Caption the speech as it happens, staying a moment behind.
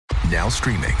Now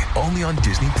streaming only on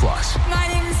Disney+. My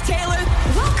name is Taylor.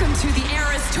 Welcome to the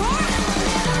Eras Tour.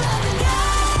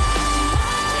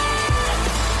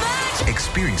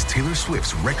 Experience Taylor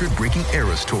Swift's record-breaking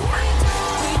Eras Tour.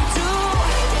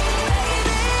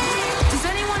 Does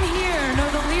anyone here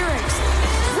know the lyrics?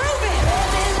 Prove it!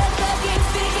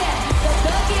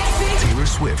 Taylor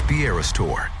Swift The Eras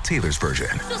Tour, Taylor's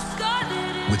version,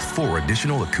 with 4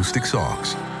 additional acoustic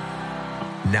songs.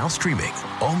 Now streaming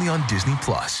only on Disney+.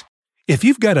 If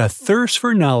you've got a thirst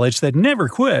for knowledge that never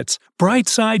quits,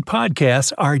 Brightside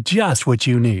Podcasts are just what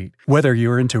you need. Whether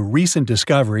you're into recent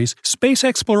discoveries, space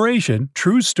exploration,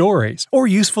 true stories, or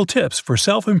useful tips for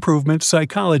self-improvement,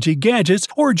 psychology, gadgets,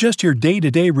 or just your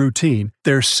day-to-day routine,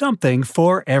 there's something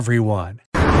for everyone.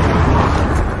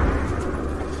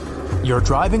 You're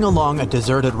driving along a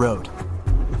deserted road.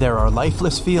 There are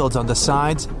lifeless fields on the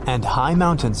sides and high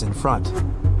mountains in front.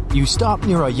 You stop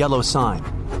near a yellow sign.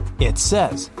 It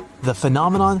says, "The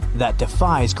phenomenon that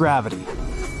defies gravity."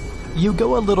 You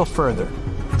go a little further,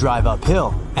 drive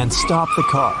uphill, and stop the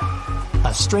car.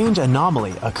 A strange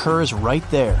anomaly occurs right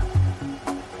there.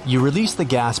 You release the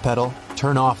gas pedal,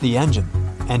 turn off the engine,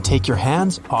 and take your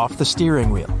hands off the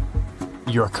steering wheel.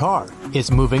 Your car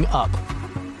is moving up.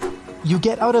 You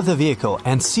get out of the vehicle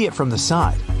and see it from the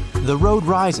side. The road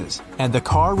rises, and the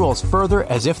car rolls further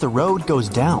as if the road goes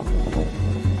down.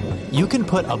 You can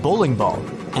put a bowling ball,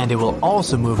 and it will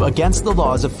also move against the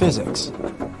laws of physics.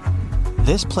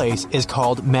 This place is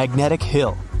called Magnetic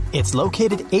Hill. It's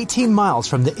located 18 miles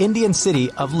from the Indian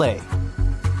city of Leh.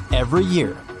 Every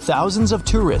year, thousands of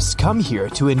tourists come here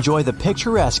to enjoy the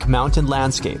picturesque mountain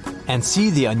landscape and see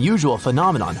the unusual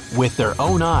phenomenon with their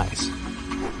own eyes.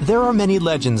 There are many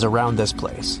legends around this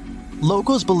place.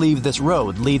 Locals believe this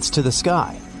road leads to the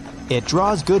sky. It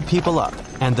draws good people up,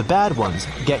 and the bad ones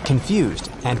get confused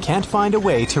and can't find a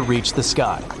way to reach the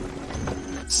sky.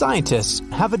 Scientists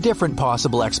have a different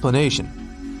possible explanation.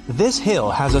 This hill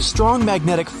has a strong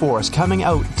magnetic force coming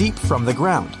out deep from the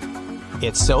ground.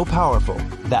 It's so powerful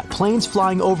that planes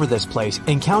flying over this place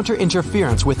encounter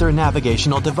interference with their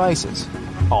navigational devices.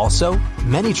 Also,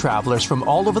 many travelers from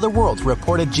all over the world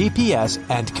reported GPS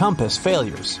and compass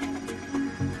failures.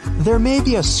 There may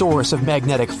be a source of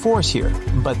magnetic force here,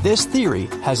 but this theory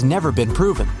has never been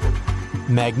proven.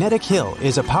 Magnetic Hill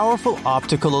is a powerful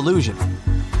optical illusion.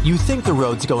 You think the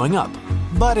road's going up,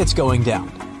 but it's going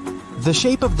down. The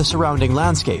shape of the surrounding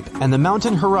landscape and the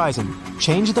mountain horizon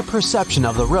change the perception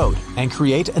of the road and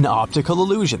create an optical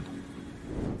illusion.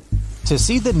 To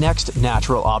see the next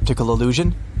natural optical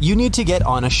illusion, you need to get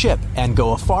on a ship and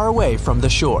go far away from the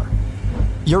shore.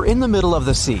 You're in the middle of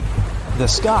the sea. The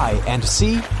sky and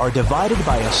sea are divided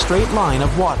by a straight line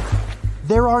of water.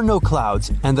 There are no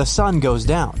clouds and the sun goes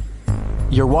down.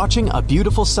 You're watching a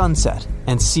beautiful sunset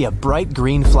and see a bright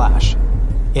green flash.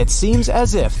 It seems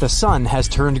as if the sun has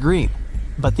turned green,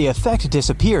 but the effect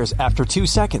disappears after 2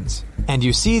 seconds, and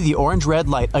you see the orange-red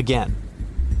light again.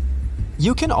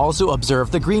 You can also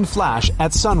observe the green flash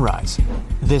at sunrise.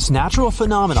 This natural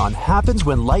phenomenon happens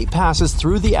when light passes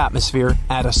through the atmosphere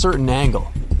at a certain angle.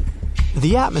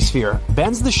 The atmosphere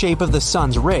bends the shape of the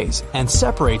sun's rays and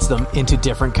separates them into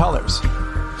different colors.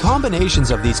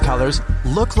 Combinations of these colors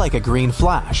look like a green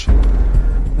flash.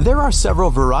 There are several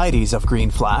varieties of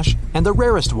green flash, and the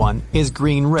rarest one is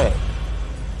green ray.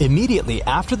 Immediately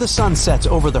after the sun sets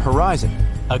over the horizon,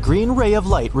 a green ray of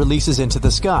light releases into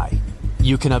the sky.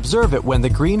 You can observe it when the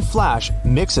green flash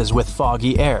mixes with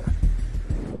foggy air.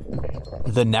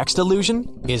 The next illusion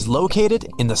is located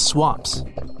in the swamps.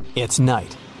 It's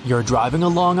night. You're driving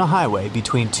along a highway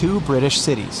between 2 British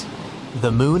cities.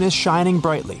 The moon is shining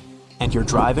brightly, and you're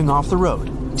driving off the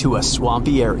road to a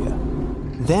swampy area.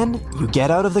 Then you get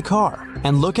out of the car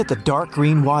and look at the dark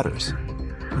green waters.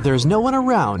 There's no one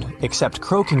around except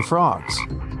croaking frogs.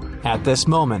 At this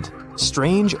moment,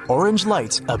 strange orange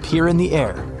lights appear in the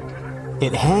air.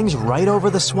 It hangs right over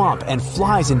the swamp and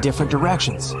flies in different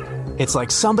directions. It's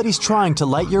like somebody's trying to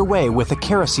light your way with a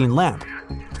kerosene lamp.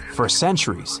 For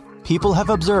centuries, people have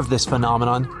observed this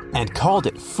phenomenon and called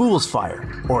it fool's fire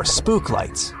or spook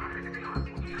lights.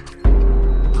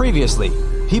 Previously,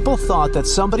 people thought that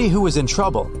somebody who was in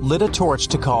trouble lit a torch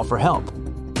to call for help.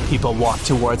 People walked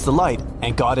towards the light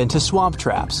and got into swamp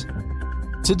traps.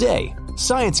 Today,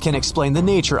 science can explain the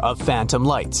nature of phantom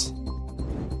lights.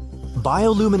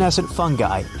 Bioluminescent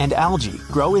fungi and algae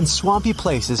grow in swampy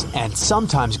places and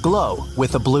sometimes glow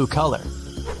with a blue color.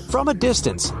 From a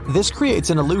distance, this creates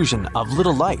an illusion of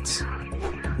little lights.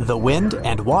 The wind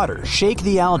and water shake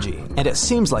the algae, and it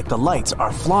seems like the lights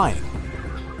are flying.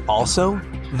 Also,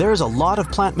 there's a lot of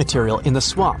plant material in the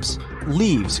swamps: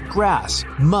 leaves, grass,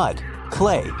 mud,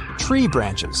 clay, tree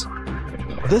branches.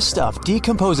 This stuff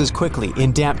decomposes quickly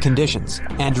in damp conditions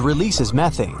and releases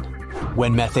methane.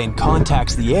 When methane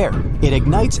contacts the air, it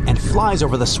ignites and flies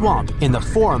over the swamp in the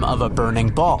form of a burning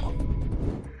ball.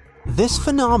 This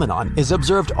phenomenon is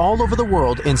observed all over the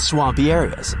world in swampy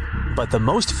areas, but the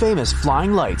most famous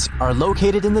flying lights are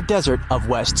located in the desert of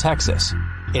West Texas.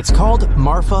 It's called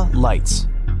Marfa Lights.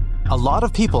 A lot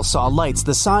of people saw lights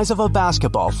the size of a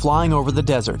basketball flying over the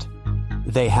desert.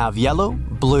 They have yellow,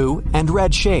 blue, and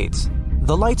red shades.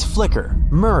 The lights flicker,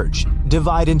 merge,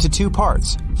 divide into two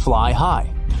parts, fly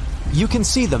high. You can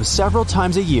see them several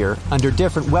times a year under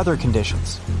different weather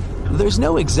conditions. There's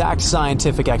no exact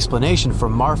scientific explanation for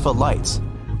Marfa lights,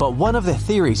 but one of the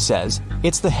theories says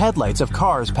it's the headlights of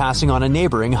cars passing on a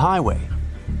neighboring highway.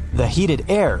 The heated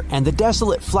air and the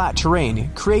desolate flat terrain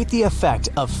create the effect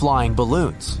of flying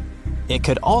balloons. It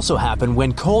could also happen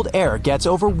when cold air gets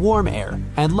over warm air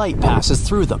and light passes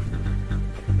through them.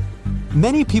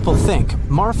 Many people think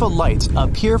Marfa lights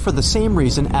appear for the same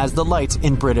reason as the lights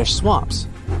in British swamps.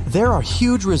 There are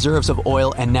huge reserves of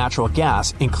oil and natural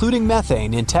gas, including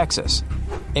methane, in Texas.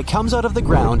 It comes out of the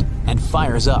ground and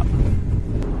fires up.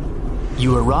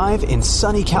 You arrive in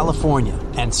sunny California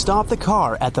and stop the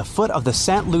car at the foot of the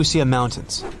Santa Lucia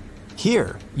Mountains.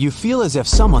 Here, you feel as if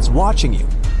someone's watching you,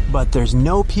 but there's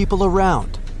no people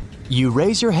around. You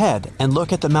raise your head and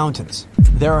look at the mountains.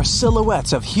 There are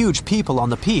silhouettes of huge people on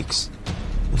the peaks.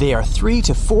 They are 3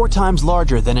 to 4 times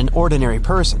larger than an ordinary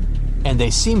person, and they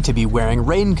seem to be wearing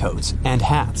raincoats and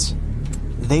hats.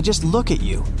 They just look at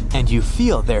you, and you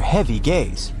feel their heavy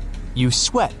gaze. You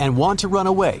sweat and want to run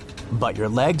away, but your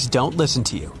legs don't listen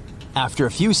to you. After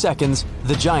a few seconds,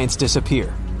 the giants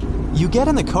disappear. You get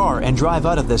in the car and drive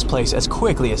out of this place as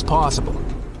quickly as possible.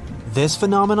 This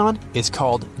phenomenon is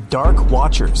called dark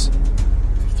watchers.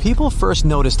 People first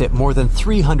noticed it more than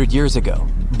 300 years ago,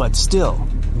 but still,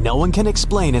 no one can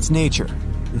explain its nature.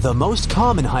 The most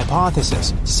common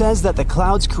hypothesis says that the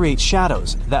clouds create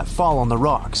shadows that fall on the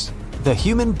rocks. The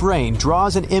human brain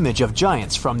draws an image of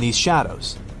giants from these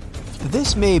shadows.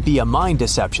 This may be a mind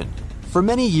deception. For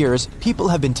many years, people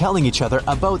have been telling each other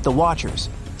about the watchers,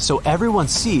 so everyone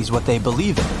sees what they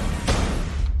believe in.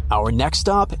 Our next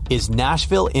stop is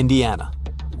Nashville, Indiana.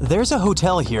 There's a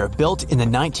hotel here built in the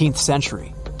 19th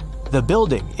century. The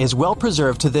building is well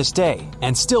preserved to this day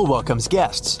and still welcomes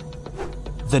guests.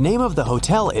 The name of the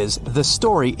hotel is The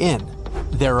Story Inn.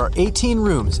 There are 18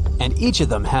 rooms, and each of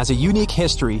them has a unique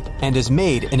history and is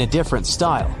made in a different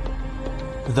style.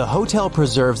 The hotel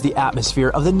preserves the atmosphere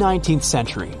of the 19th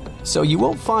century, so you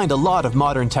won't find a lot of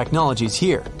modern technologies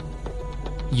here.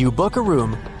 You book a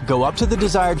room, go up to the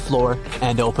desired floor,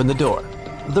 and open the door.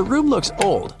 The room looks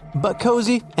old, but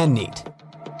cozy and neat.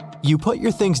 You put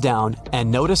your things down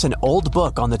and notice an old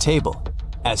book on the table.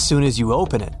 As soon as you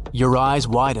open it, your eyes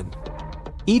widen.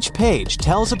 Each page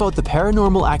tells about the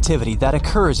paranormal activity that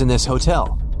occurs in this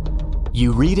hotel.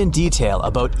 You read in detail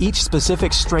about each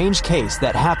specific strange case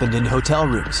that happened in hotel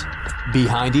rooms.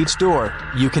 Behind each door,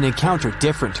 you can encounter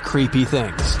different creepy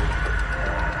things.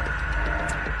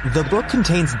 The book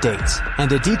contains dates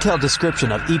and a detailed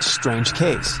description of each strange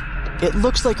case. It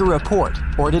looks like a report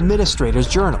or an administrator's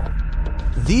journal.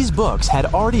 These books had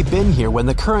already been here when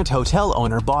the current hotel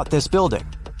owner bought this building.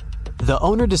 The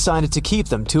owner decided to keep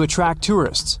them to attract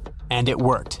tourists, and it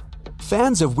worked.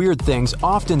 Fans of weird things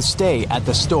often stay at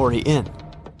the Story Inn.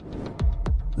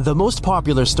 The most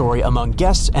popular story among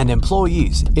guests and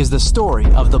employees is the story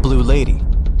of the Blue Lady.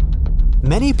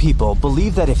 Many people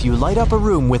believe that if you light up a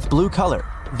room with blue color,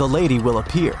 the lady will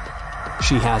appear.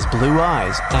 She has blue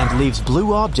eyes and leaves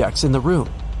blue objects in the room.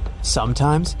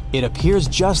 Sometimes it appears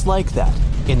just like that,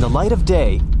 in the light of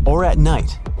day or at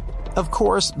night. Of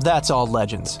course, that's all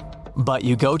legends. But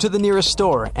you go to the nearest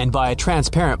store and buy a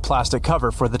transparent plastic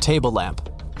cover for the table lamp.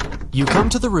 You come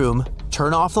to the room,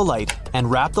 turn off the light, and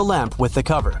wrap the lamp with the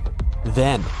cover.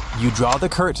 Then, you draw the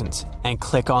curtains and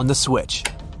click on the switch.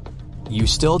 You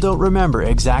still don't remember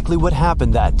exactly what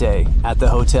happened that day at the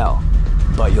hotel,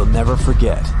 but you'll never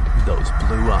forget those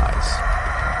blue eyes.